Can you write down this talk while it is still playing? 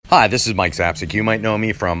Hi, this is Mike Zapsik. You might know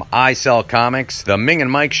me from I Sell Comics, The Ming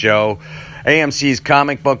and Mike Show, AMC's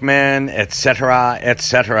Comic Book Man, etc.,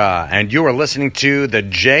 etc. And you are listening to the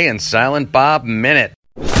Jay and Silent Bob Minute.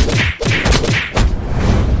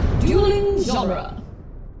 Dueling Genre.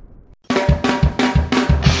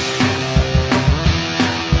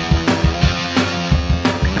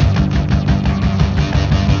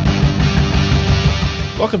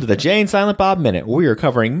 Welcome to the Jay and Silent Bob Minute, where we are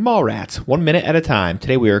covering Mallrats 1 minute at a time.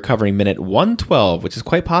 Today we are covering minute 112, which is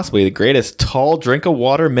quite possibly the greatest tall drink of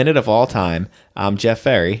water minute of all time. I'm Jeff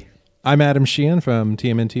Ferry. I'm Adam Sheehan from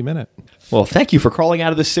TMNT Minute. Well, thank you for crawling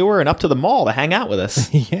out of the sewer and up to the mall to hang out with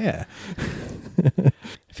us. Yeah. I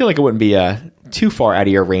feel like it wouldn't be too far out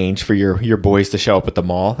of your range for your boys to show up at the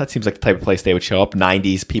mall. That seems like the type of place they would show up,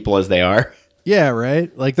 90s people as they are. Yeah,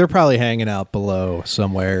 right? Like, they're probably hanging out below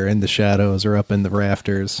somewhere in the shadows or up in the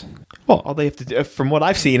rafters. Well, all they have to do, from what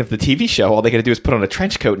I've seen of the TV show, all they got to do is put on a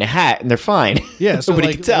trench coat and a hat, and they're fine. Yeah, so nobody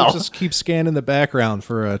like, can tell. we'll just keep scanning the background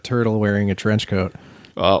for a turtle wearing a trench coat.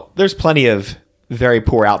 Well, there's plenty of very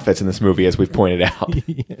poor outfits in this movie, as we've pointed out.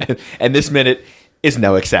 Yeah. And this minute is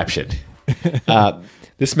no exception.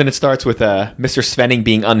 This minute starts with Mr. Svenning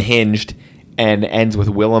being unhinged and ends with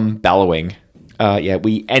Willem bellowing.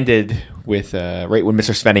 We ended with right when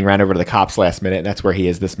Mr. Svenning ran over to the cops last minute, and that's where he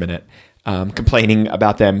is this minute, complaining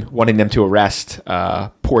about them, wanting them to arrest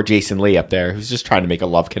poor Jason Lee up there, who's just trying to make a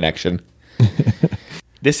love connection.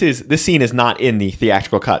 This scene is not in the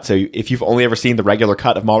theatrical cut, so if you've only ever seen the regular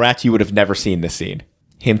cut of Mallrats, you would have never seen this scene.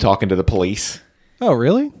 Him talking to the police. Oh,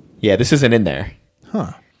 really? Yeah, this isn't in there.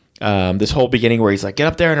 Huh. This whole beginning where he's like, get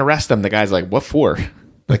up there and arrest them. The guy's like, what for?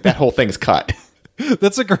 Like, that whole thing is cut.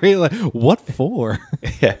 That's a great, like, what for?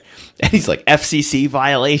 Yeah. And he's like, FCC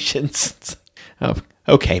violations. Oh,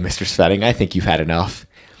 okay, Mr. Svenning, I think you've had enough.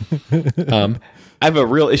 I have a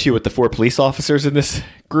real issue with the 4 police officers in this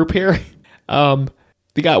group here.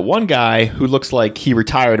 They got one guy who looks like he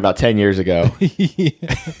retired about 10 years ago.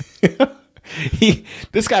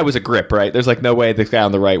 This guy was a grip, right? There's like no way this guy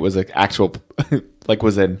on the right was an actual, like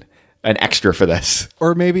was an extra for this.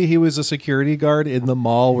 Or maybe he was a security guard in the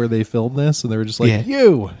mall where they filmed this, and they were just like,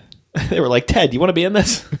 you! They were like, Ted, do you want to be in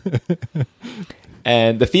this?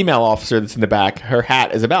 And the female officer that's in the back, her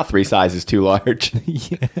hat is about 3 sizes too large.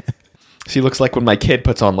 Yeah. She looks like when my kid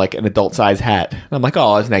puts on like an adult size hat. And I'm like,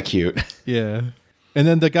 oh, isn't that cute? Yeah. And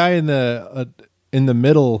then the guy in the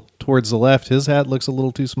middle towards the left, his hat looks a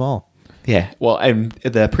little too small. Yeah. Well, and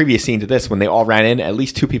the previous scene to this, when they all ran in, at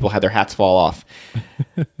least 2 people had their hats fall off.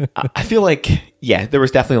 I feel like, yeah, there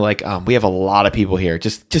was definitely like, we have a lot of people here.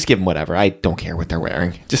 Just give them whatever. I don't care what they're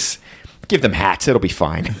wearing. Just give them hats. It'll be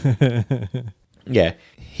fine. Yeah.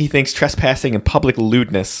 He thinks trespassing and public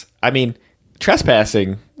lewdness. I mean,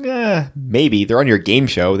 trespassing, maybe. They're on your game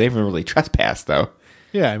show. They haven't really trespassed, though.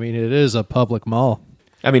 Yeah, I mean, it is a public mall.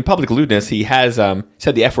 I mean, public lewdness, he has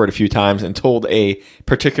said the F word a few times and told a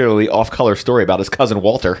particularly off-color story about his cousin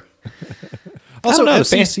Walter. Also,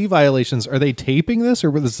 FCC violations, are they taping this,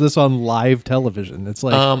 or was this on live television? It's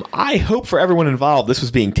like, I hope for everyone involved this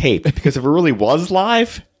was being taped, because if it really was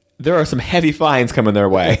live, there are some heavy fines coming their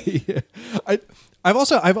way. Yeah.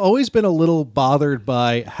 I've always been a little bothered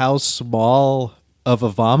by how small of a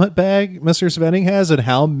vomit bag Mr. Svenning has and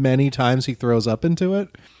how many times he throws up into it.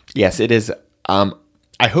 Yes, it is.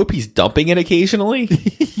 I hope he's dumping it occasionally.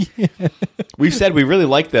 Yeah. We've said we really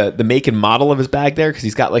like the make and model of his bag there, because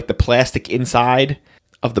he's got like the plastic inside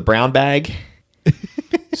of the brown bag.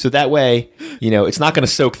 So that way, it's not going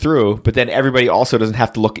to soak through, but then everybody also doesn't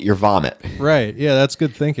have to look at your vomit. Right. Yeah, that's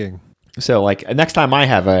good thinking. So like next time I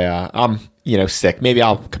have I'm sick, maybe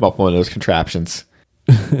I'll come up with one of those contraptions.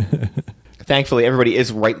 Thankfully, everybody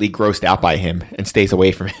is rightly grossed out by him and stays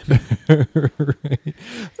away from him. Right.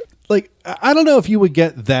 Like, I don't know if you would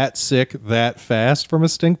get that sick that fast from a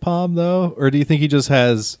stink palm, though. Or do you think he just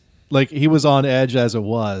has, like, he was on edge as it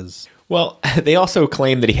was? Well, they also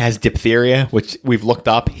claim that he has diphtheria, which we've looked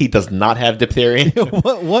up. He does not have diphtheria.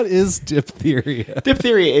 What is diphtheria?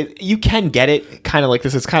 Diphtheria, you can get it kind of like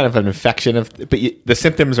this. It's kind of an infection, but the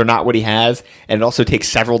symptoms are not what he has. And it also takes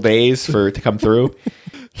several days for it to come through.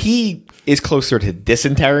 He is closer to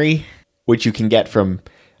dysentery, which you can get from...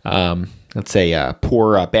 let's say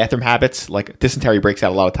poor bathroom habits. Like dysentery breaks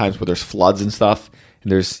out a lot of times where there's floods and stuff,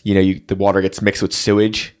 and there's the water gets mixed with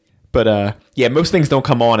sewage. But most things don't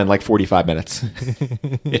come on in like 45 minutes.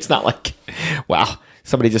 It's not like, wow,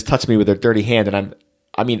 somebody just touched me with their dirty hand, and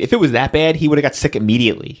I mean, if it was that bad, he would have got sick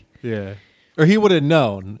immediately. Yeah. Or he would have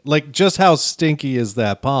known, like, just how stinky is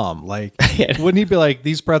that palm? Like, wouldn't he be like,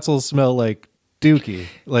 these pretzels smell like dookie?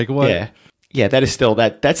 Like, what? Yeah, that is still,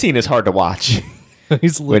 that scene is hard to watch.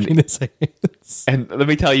 He's licking his hands. And let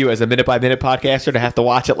me tell you, as a minute-by-minute podcaster, to have to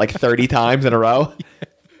watch it like 30 times in a row,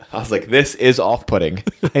 I was like, this is off-putting.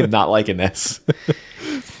 I'm not liking this.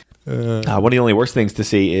 One of the only worst things to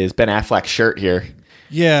see is Ben Affleck's shirt here.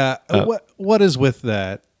 Yeah. What is with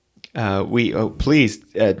that? Please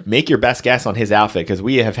make your best guess on his outfit, because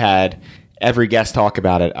we have had every guest talk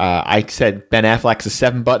about it. I said Ben Affleck's a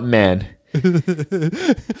 7-button man.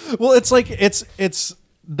 Well, it's like it's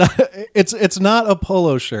not a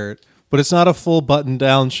polo shirt, but it's not a full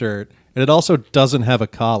button-down shirt, and it also doesn't have a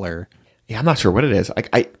collar. Yeah, I'm not sure what it is.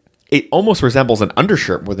 It almost resembles an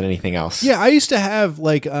undershirt more than anything else. Yeah, I used to have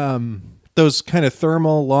like those kind of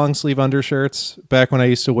thermal long sleeve undershirts back when I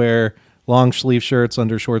used to wear long sleeve shirts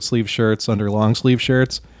under short sleeve shirts under long sleeve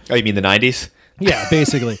shirts. Oh, you mean the 90s? Yeah,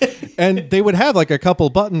 basically. And they would have like a couple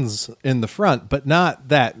buttons in the front, but not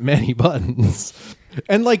that many buttons.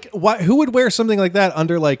 And like, who would wear something like that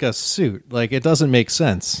under like a suit? Like, it doesn't make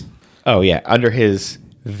sense. Oh, yeah. Under his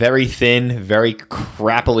very thin, very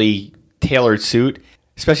crappily tailored suit,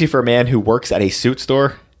 especially for a man who works at a suit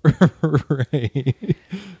store. Right.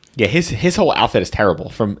 Yeah, his whole outfit is terrible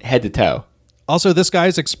from head to toe. Also, this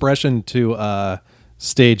guy's expression to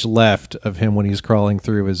stage left of him when he's crawling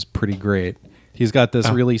through is pretty great. He's got this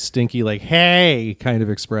really stinky, like, hey, kind of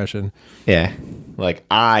expression. Yeah. Like,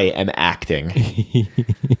 I am acting.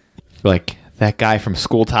 Like, that guy from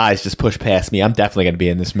School Ties just pushed past me. I'm definitely going to be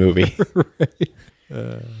in this movie. Right.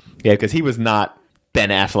 Yeah, because he was not Ben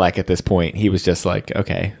Affleck at this point. He was just like,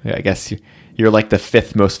 okay, I guess you're like the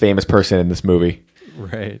 5th most famous person in this movie.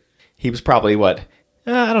 Right. He was probably what?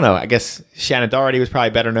 I don't know. I guess Shannon Doherty was probably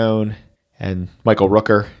better known, and Michael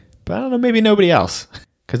Rooker. But I don't know, maybe nobody else.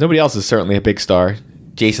 Because nobody else is certainly a big star.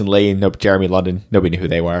 Jason Lee, Jeremy London, nobody knew who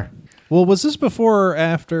they were. Well, was this before or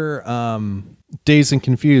after Dazed and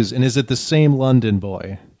Confused? And is it the same London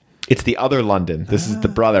boy? It's the other London. This is the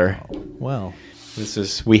brother. Well,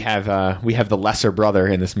 We have the lesser brother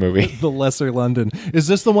in this movie. the lesser London. Is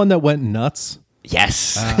this the one that went nuts?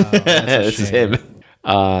 Yes. That's a This is shame.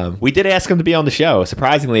 him. We did ask him to be on the show.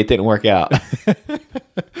 Surprisingly, it didn't work out.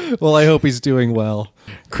 Well, I hope he's doing well.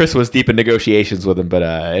 Chris was deep in negotiations with him, but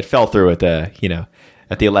it fell through at the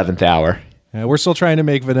 11th hour. We're still trying to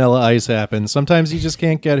make Vanilla Ice happen. Sometimes you just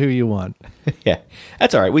can't get who you want. Yeah,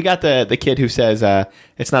 that's all right. We got the kid who says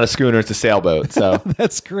it's not a schooner, it's a sailboat. So,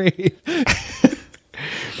 That's great.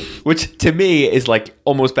 which to me is like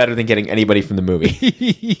almost better than getting anybody from the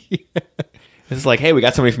movie. It's like, hey, we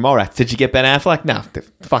got somebody from Mallrats. Did you get Ben Affleck? No,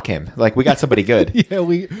 fuck him. Like, we got somebody good. Yeah,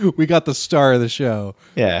 we got the star of the show.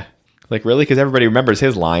 Yeah, like really, because everybody remembers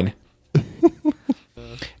his line.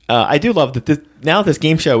 I do love that now this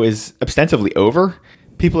game show is ostensibly over.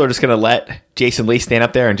 People are just going to let Jason Lee stand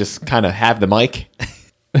up there and just kind of have the mic.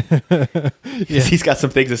 He's got some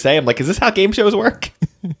things to say. I'm like, is this how game shows work?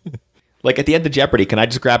 Like at the end of Jeopardy, can I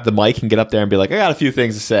just grab the mic and get up there and be like, I got a few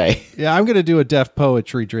things to say? Yeah, I'm going to do a deaf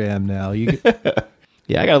poetry jam now. Yeah,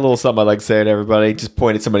 I got a little something I'd like to say to everybody. Just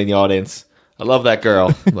point at somebody in the audience. I love that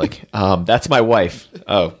girl. I'm like, that's my wife.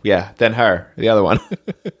 Oh, yeah, then her, the other one.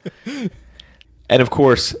 And of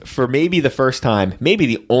course, for maybe the first time, maybe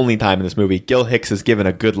the only time in this movie, Gil Hicks is given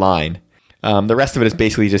a good line. The rest of it is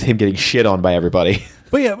basically just him getting shit on by everybody.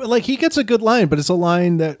 But yeah, like he gets a good line, but it's a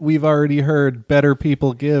line that we've already heard better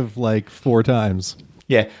people give like 4 times.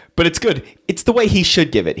 Yeah, but it's good. It's the way he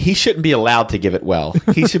should give it. He shouldn't be allowed to give it well.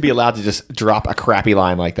 He should be allowed to just drop a crappy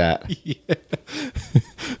line like that.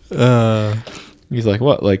 Yeah. He's like,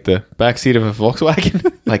 what, like the backseat of a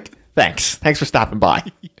Volkswagen? Like, thanks for stopping by.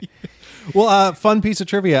 Well, fun piece of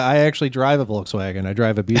trivia. I actually drive a Volkswagen. I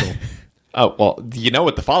drive a Beetle. Oh, well, you know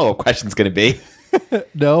what the follow-up question's going to be.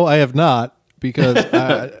 No, I have not, because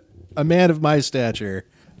a man of my stature,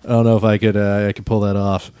 I don't know if I could pull that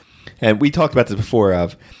off. And we talked about this before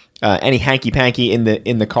of any hanky-panky in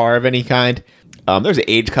the car of any kind. There's an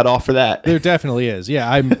age cutoff for that. There definitely is. Yeah,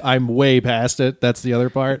 I'm way past it. That's the other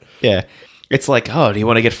part. Yeah. It's like, oh, do you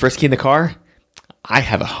want to get frisky in the car? I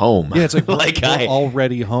have a home. Yeah, it's like, like we're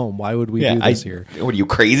already home. Why would we do this here? What are you,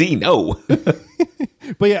 crazy? No.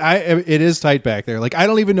 But yeah, it is tight back there. Like, I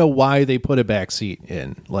don't even know why they put a back seat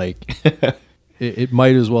in. Like, it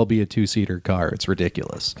might as well be a 2-seater car. It's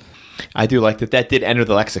ridiculous. I do like that did enter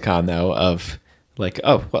the lexicon, though, of like,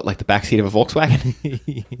 oh, what, like the backseat of a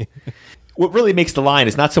Volkswagen? What really makes the line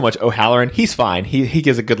is not so much O'Halloran. He's fine. He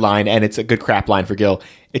gives a good line, and it's a good crap line for Gil.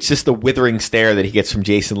 It's just the withering stare that he gets from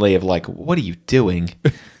Jason Lee of like, what are you doing?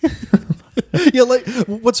 Yeah, like,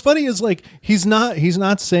 what's funny is, like, he's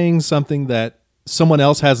not saying something that someone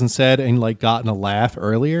else hasn't said and, like, gotten a laugh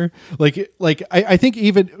earlier. Like I think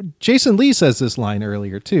even Jason Lee says this line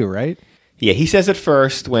earlier, too, right? Yeah, he says it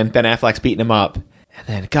first when Ben Affleck's beating him up, And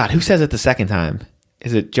then, God, who says it the second time?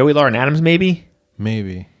 Is it Joey Lauren Adams, maybe?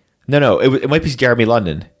 Maybe. No, it might be Jeremy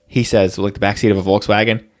London. He says, like, the backseat of a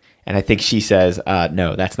Volkswagen. And I think she says,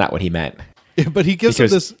 no, that's not what he meant. Yeah, but he gives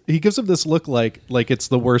him this look like it's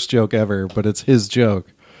the worst joke ever, but it's his joke.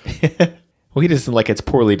 Well, he doesn't like it's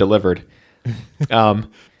poorly delivered.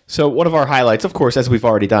 So one of our highlights, of course, as we've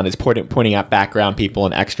already done, is pointing out background people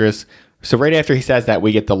and extras. So right after he says that,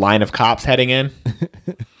 we get the line of cops heading in.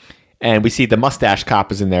 And we see the mustache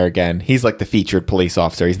cop is in there again. He's like the featured police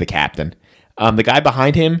officer. He's the captain. The guy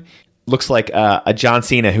behind him looks like a John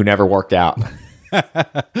Cena who never worked out.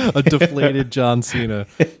 A deflated John Cena.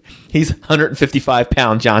 He's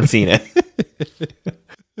 155-pound John Cena.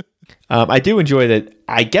 I do enjoy that.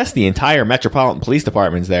 I guess the entire Metropolitan Police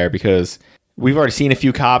Department's there because we've already seen a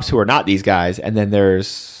few cops who are not these guys, and then there's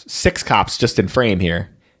 6 cops just in frame here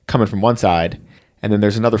coming from one side, and then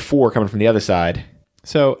there's another 4 coming from the other side.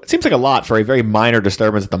 So it seems like a lot for a very minor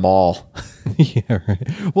disturbance at the mall. Yeah,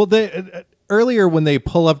 right. Well, earlier when they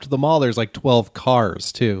pull up to the mall, there's like 12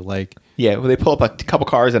 cars too. Like, yeah, well, they pull up a couple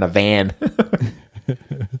cars in a van.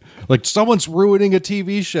 Like, someone's ruining a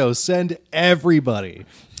TV show. Send everybody.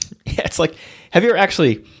 Yeah, it's like, have you ever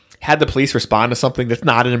actually had the police respond to something that's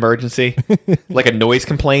not an emergency? Like a noise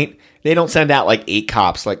complaint? They don't send out like 8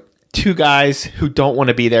 cops. Like 2 guys who don't want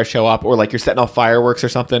to be there show up, or like you're setting off fireworks or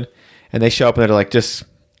something, and they show up and they're like, just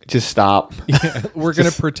stop. Yeah, we're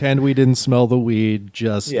going to pretend we didn't smell the weed.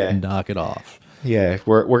 Just knock it off. Yeah,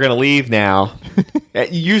 we're going to leave now.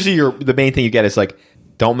 Usually the main thing you get is like,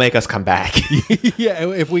 don't make us come back. Yeah,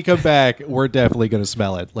 if we come back, we're definitely going to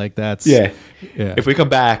smell it. Like, that's... Yeah. If we come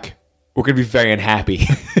back, we're going to be very unhappy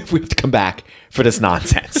if we have to come back for this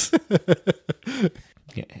nonsense.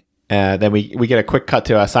 Then we get a quick cut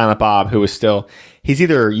to Silent Bob, who is still... He's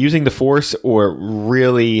either using the Force or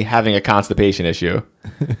really having a constipation issue.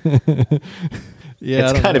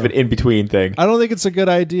 Yeah, it's kind of an in-between thing. I don't think it's a good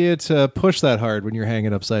idea to push that hard when you're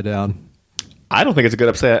hanging upside down. I don't think it's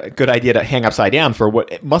a good idea to hang upside down for what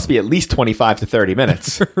it must be at least 25 to 30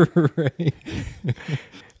 minutes. Right.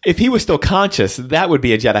 If he was still conscious, that would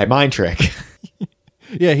be a Jedi mind trick.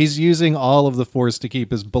 Yeah, he's using all of the Force to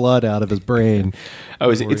keep his blood out of his brain. Oh,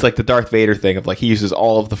 it's like the Darth Vader thing of like he uses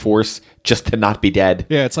all of the Force just to not be dead.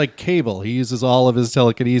 Yeah, it's like Cable. He uses all of his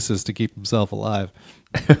telekinesis to keep himself alive.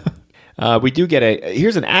 We do get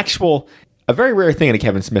here's a very rare thing in a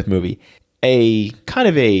Kevin Smith movie. A kind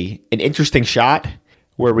of an interesting shot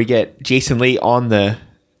where we get Jason Lee on the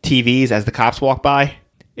TVs as the cops walk by.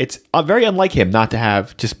 It's very unlike him not to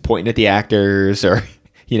have just pointing at the actors or,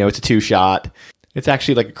 it's a 2-shot. It's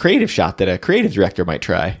actually like a creative shot that a creative director might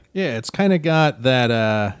try. Yeah, it's kind of got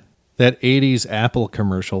that 80s Apple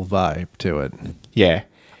commercial vibe to it. Yeah.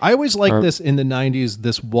 I always like this in the 90s,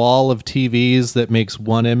 this wall of TVs that makes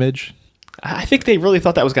one image. I think they really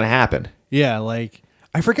thought that was going to happen. Yeah, like...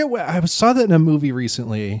 I forget what I saw that in a movie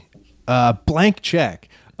recently. Blank Check.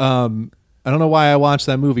 I don't know why I watched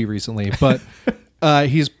that movie recently, but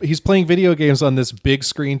he's playing video games on this big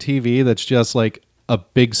screen TV that's just like a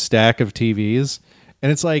big stack of TVs,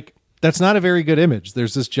 and it's like that's not a very good image.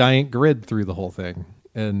 There's this giant grid through the whole thing,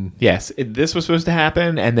 and yes, this was supposed to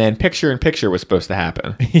happen, and then picture-in-picture was supposed to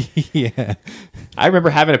happen. Yeah, I remember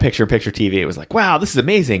having a picture-in-picture TV. It was like, wow, this is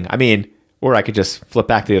amazing. I mean. Or I could just flip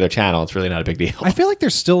back to the other channel. It's really not a big deal. I feel like they're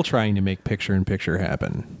still trying to make picture-in-picture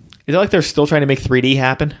happen. Is it like they're still trying to make 3D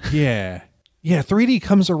happen? Yeah. Yeah, 3D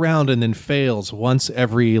comes around and then fails once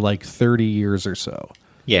every, 30 years or so.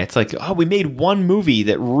 Yeah, it's like, we made one movie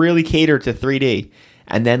that really catered to 3D.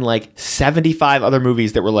 And then, 75 other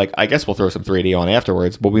movies that were like, I guess we'll throw some 3D on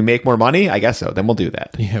afterwards. Will we make more money? I guess so. Then we'll do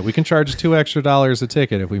that. Yeah, we can charge $2 extra a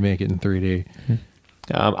ticket if we make it in 3D.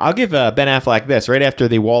 I'll give Ben Affleck this. Right after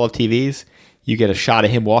the wall of TVs, you get a shot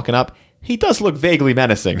of him walking up. He does look vaguely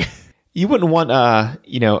menacing. You wouldn't want, a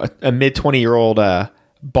mid-20-year-old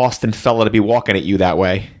Boston fella to be walking at you that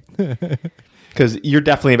way. Because you're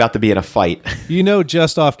definitely about to be in a fight.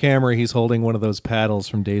 Just off camera, he's holding one of those paddles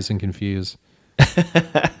from Dazed and Confused.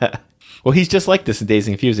 Well, he's just like this in Dazed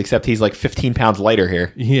and Confused, except he's 15 pounds lighter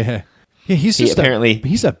here. Yeah. Yeah, he's a baby.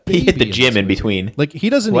 He hit the gym in between. He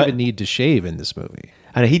doesn't even need to shave in this movie.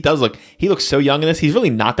 I know, he looks so young in this. He's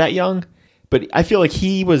really not that young, but I feel like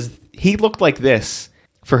he looked like this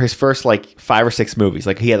for his first 5 or 6 movies.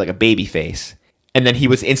 He had a baby face, and then he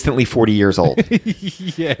was instantly 40 years old.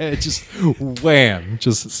 Yeah, just wham,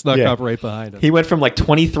 just snuck up right behind him. He went from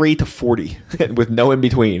 23 to 40 with no in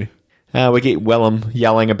between. We get Willem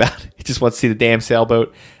yelling about he just wants to see the damn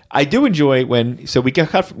sailboat. I do enjoy we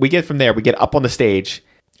get from there. We get up on the stage.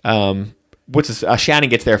 Shannon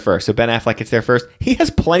gets there first, so Ben Affleck gets there first. He has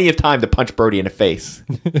plenty of time to punch Brody in the face.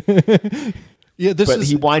 Yeah, but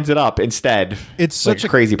he winds it up instead. It's like such a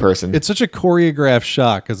crazy person. It's such a choreographed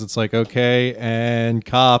shot because it's like, okay, and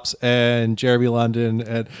cops and Jeremy London,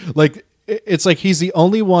 and like it's like he's the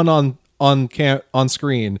only one on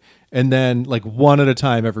screen, and then like one at a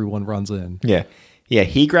time, everyone runs in. Yeah.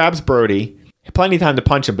 He grabs Brody. Plenty of time to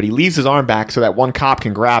punch him, but he leaves his arm back so that one cop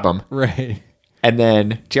can grab him. Right. And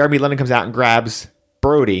then Jeremy London comes out and grabs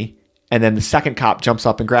Brody, and then the second cop jumps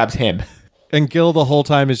up and grabs him. And Gil the whole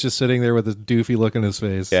time is just sitting there with a doofy look on his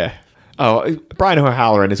face. Yeah. Oh, Brian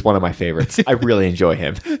O'Halloran is one of my favorites. I really enjoy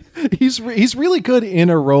him. He's really good in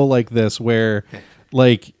a role like this where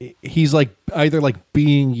like he's like either like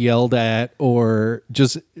being yelled at or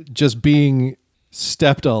just being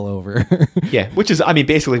stepped all over. Yeah, which is, I mean,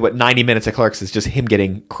 basically what 90 minutes of Clerks is, just him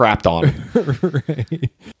getting crapped on.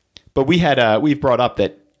 Right. But we've brought up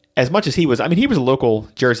that as much as he was a local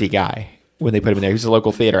Jersey guy when they put him in there. He was a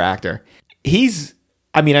local theater actor.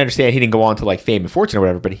 I understand he didn't go on to like Fame and Fortune or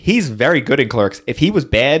whatever, but he's very good in Clerks. If he was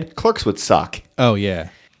bad, Clerks would suck. Oh, yeah.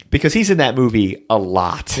 Because he's in that movie a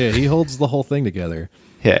lot. Yeah, he holds the whole thing together.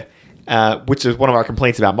 Yeah. Which is one of our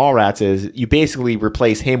complaints about Mallrats is you basically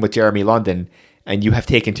replace him with Jeremy London and you have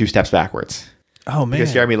taken 2 steps backwards. Oh, man.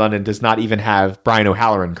 Because Jeremy London does not even have Brian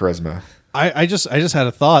O'Halloran charisma. I just had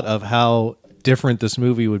a thought of how different this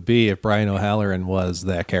movie would be if Brian O'Halloran was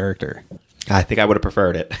that character. I think I would have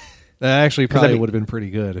preferred it. That actually probably would have been pretty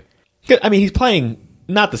good. I mean, he's playing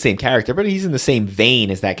not the same character, but he's in the same vein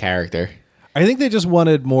as that character. I think they just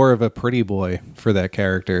wanted more of a pretty boy for that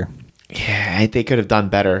character. Yeah, they could have done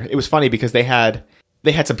better. It was funny because they had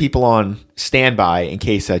some people on standby in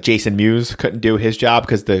case Jason Mewes couldn't do his job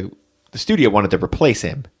because the studio wanted to replace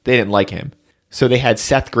him. They didn't like him. So they had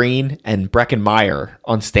Seth Green and Breckin Meyer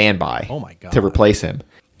on standby. Oh my God. To replace him.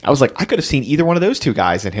 I was like, I could have seen either one of those 2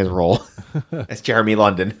 guys in his role as Jeremy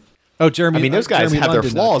London. Oh, Jeremy. I mean, those guys Jeremy have London,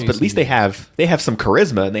 their flaws, but at least they have some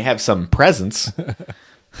charisma and they have some presence.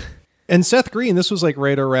 And Seth Green, this was like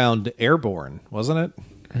right around Airborne, wasn't it?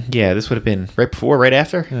 Yeah, this would have been right before, right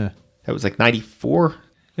after. Yeah. That was like 94.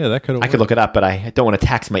 Yeah, that could have. I could look it up, but I don't want to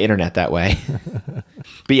tax my internet that way.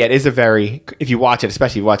 But yeah, it is if you watch it,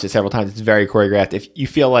 especially if you watch it several times, it's very choreographed. If you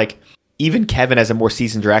feel like even Kevin as a more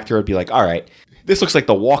seasoned director would be like, all right, this looks like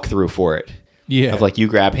the walkthrough for it. Yeah. Of like, you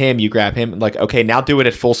grab him, like, okay, now do it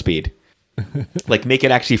at full speed. Like, make it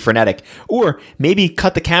actually frenetic. Or maybe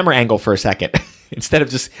cut the camera angle for a second instead of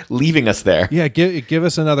just leaving us there. Yeah, give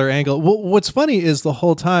us another angle. Well, what's funny is the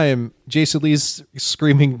whole time Jason Lee's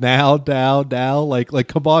screaming now, like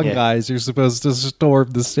come on, guys, you're supposed to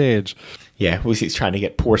storm the stage. Yeah, he's trying to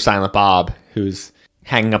get poor Silent Bob, who's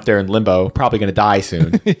hanging up there in limbo, probably going to die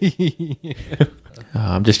soon.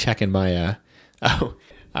 I'm just checking my...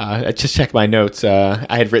 I just checked my notes. I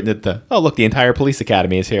had written that the entire police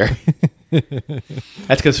academy is here.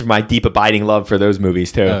 That's because of my deep abiding love for those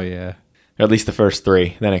movies too. Oh yeah, or at least the first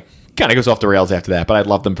 3. Then it kind of goes off the rails after that. But I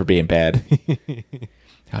love them for being bad.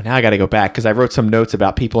 Now I got to go back because I wrote some notes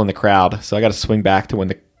about people in the crowd. So I got to swing back to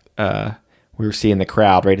when we were seeing the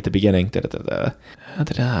crowd right at the beginning. I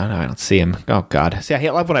don't see him. Oh God! See, I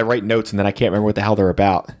love when I write notes and then I can't remember what the hell they're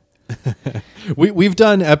about. We've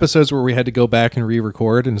done episodes where we had to go back and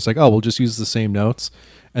re-record, and it's like, oh, we'll just use the same notes,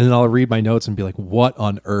 and then I'll read my notes and be like, what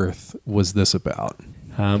on earth was this about?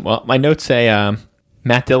 Well, my notes say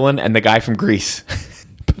Matt Dillon and the guy from Grease,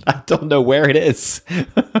 but I don't know where it is.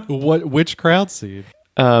 Which crowd scene?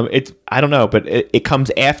 I don't know, but it comes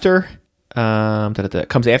after. It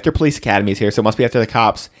comes after Police Academy is here, so it must be after the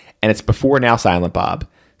cops, and it's before Now Silent Bob.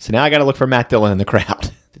 So now I got to look for Matt Dillon in the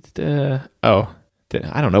crowd.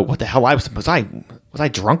 I don't know what the hell I was. Was I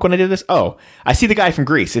drunk when I did this? Oh, I see the guy from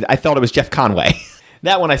Grease. I thought it was Jeff Conway.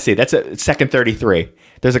 That one I see. That's a second 33.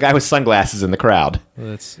 There's a guy with sunglasses in the crowd.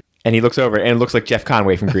 And he looks over and it looks like Jeff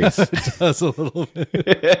Conway from Grease. It does a little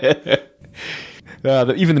bit.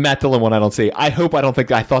 Even the Matt Dillon one I don't see. I hope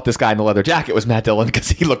I thought this guy in the leather jacket was Matt Dillon because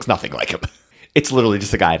he looks nothing like him. It's literally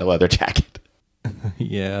just a guy in a leather jacket.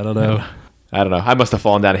 Yeah, I don't know. I must have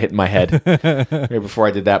fallen down and hit my head right before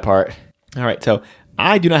I did that part. All right, so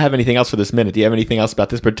I do not have anything else for this minute. Do you have anything else about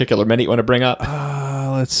this particular minute you want to bring up?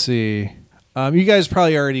 Let's see. You guys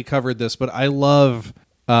probably already covered this, but I love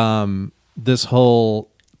this whole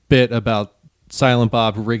bit about Silent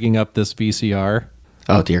Bob rigging up this VCR.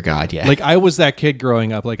 Oh, dear God, yeah. Like, I was that kid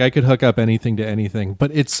growing up. Like, I could hook up anything to anything.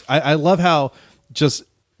 But I love how just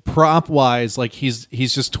prop-wise, like, he's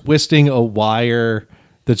just twisting a wire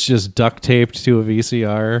that's just duct taped to a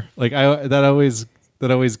VCR. Like, that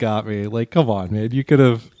always got me. Like, come on, man. You could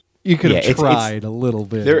have tried a little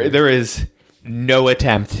bit. There is no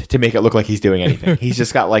attempt to make it look like he's doing anything. He's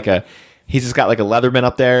just got he's just got like a Leatherman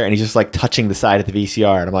up there and he's just like touching the side of the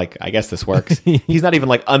VCR. And I'm like, I guess this works. He's not even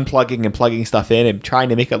like unplugging and plugging stuff in and trying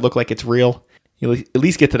to make it look like it's real. You'll at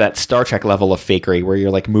least get to that Star Trek level of fakery where you're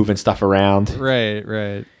like moving stuff around.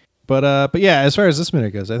 Right. But yeah, as far as this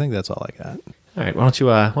minute goes, I think that's all I got. All right, why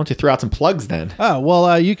don't you throw out some plugs then? Oh,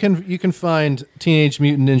 well, you can find Teenage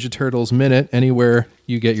Mutant Ninja Turtles Minute anywhere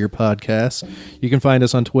you get your podcasts. You can find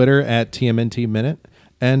us on Twitter at TMNT Minute,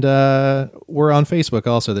 and we're on Facebook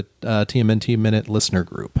also, the TMNT Minute listener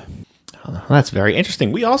group. Oh, that's very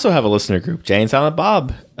interesting. We also have a listener group, Jay and Silent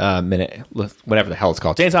Bob Minute, whatever the hell it's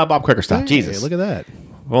called. Jay and Silent Bob Quicker Stop. Hey, Jesus, look at that.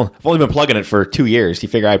 Well, I've only been plugging it for 2 years. You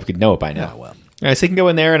figure I could know it by now. Oh, well. All right, so you can go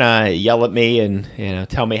in there and yell at me and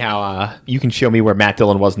tell me how you can show me where Matt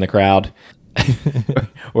Dillon was in the crowd.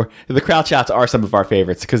 Or the crowd shots are some of our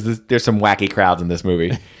favorites because there's some wacky crowds in this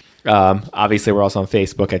movie. Obviously, we're also on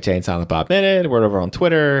Facebook at Jay and Silent Bob Minute. We're over on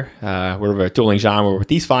Twitter. We're over at Dueling Genre with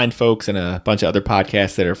these fine folks and a bunch of other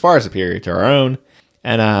podcasts that are far superior to our own.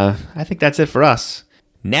 And I think that's it for us.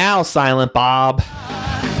 Now, Silent Bob.